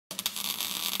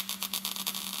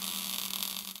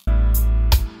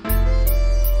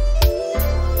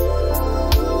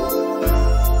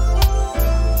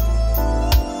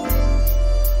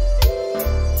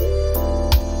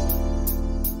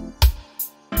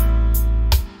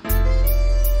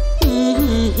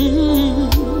Yeah.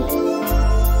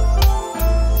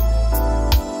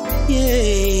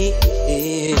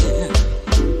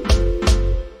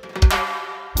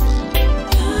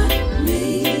 God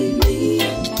made me,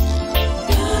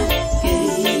 God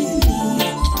gave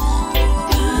me,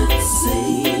 God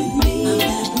saved me. I'm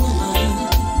that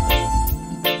woman.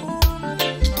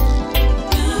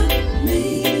 God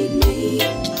made me,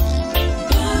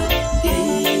 God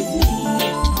gave me,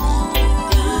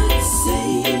 God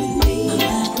saved me. I'm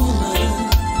that woman.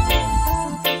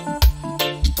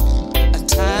 A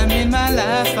time in my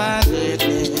life I let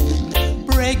it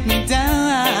break me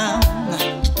down,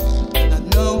 not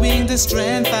knowing the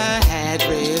strength I had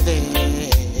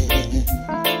within,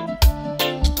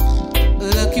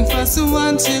 looking for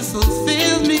someone to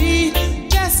fulfill me,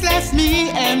 just left me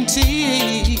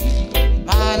empty,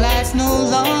 my life no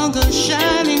longer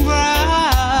shining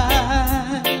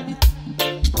bright,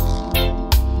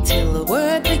 till the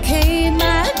word became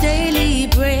my daily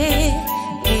bread.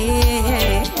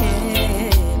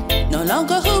 No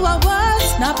longer who I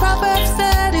was, now Proverbs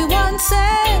 31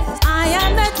 says, I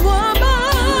am that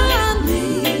woman.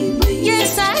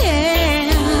 Yes, I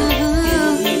am.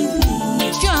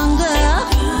 Stronger,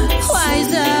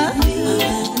 wiser.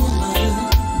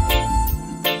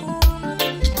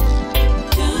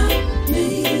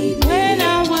 when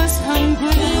I was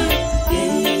hungry,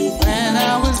 when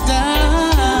I was down.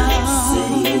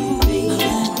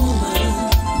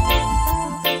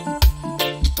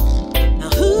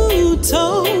 Now who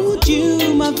told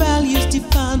you my value's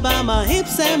defined by my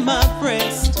hips and my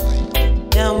breast?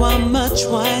 Now I'm much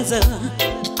wiser.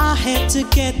 I had to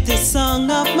get this song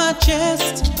off my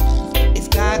chest. If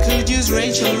God could use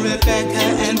Rachel, Rebecca,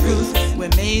 and Ruth, we're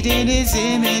made in His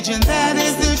image, and that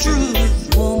is the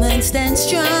truth. Woman, stand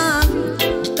strong.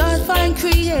 God, find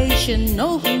creation,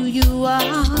 know who you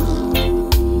are.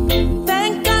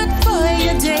 Thank God for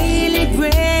your daily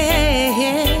bread.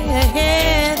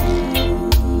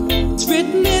 It's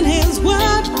written in His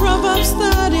word, Proverbs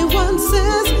 31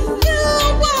 says, you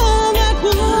are that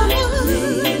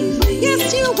woman.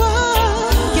 Yes, you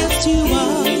are. Yes, you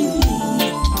are.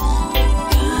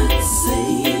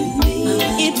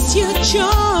 It's your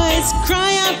choice.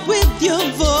 Cry out with your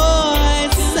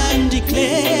voice and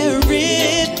declare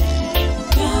it.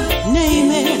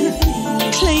 Name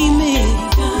it, claim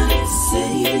it.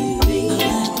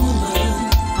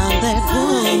 I'm that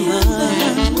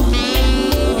woman.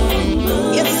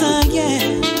 Yes, I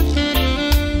am.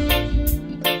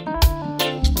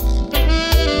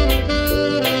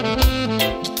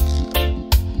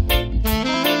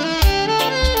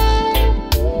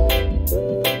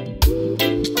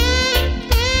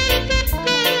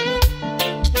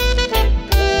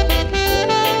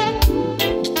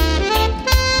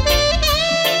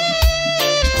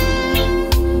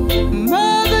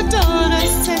 Mother, daughter,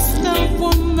 sister,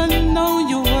 woman, know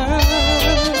your worth.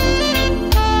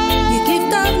 You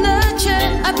gift of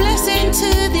nurture, a blessing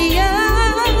to the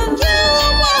earth.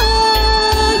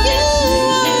 You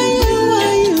are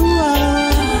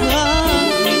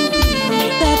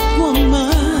that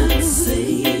woman.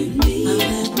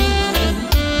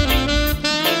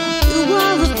 You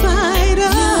are a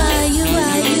fighter. You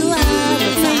are a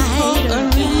fighter. A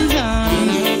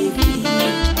reason.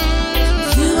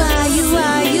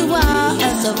 You are a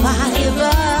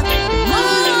survivor.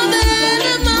 More than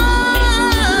a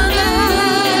mother.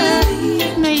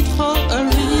 Made for a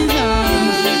reason.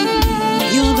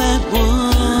 You're that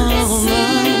woman.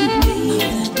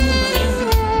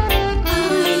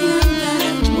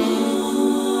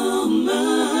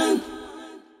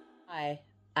 I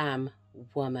am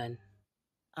woman.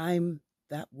 I'm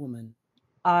that woman.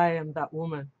 I am that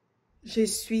woman. Je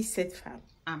suis cette femme.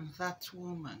 I'm that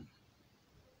woman.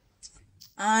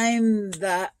 I'm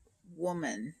that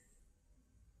woman.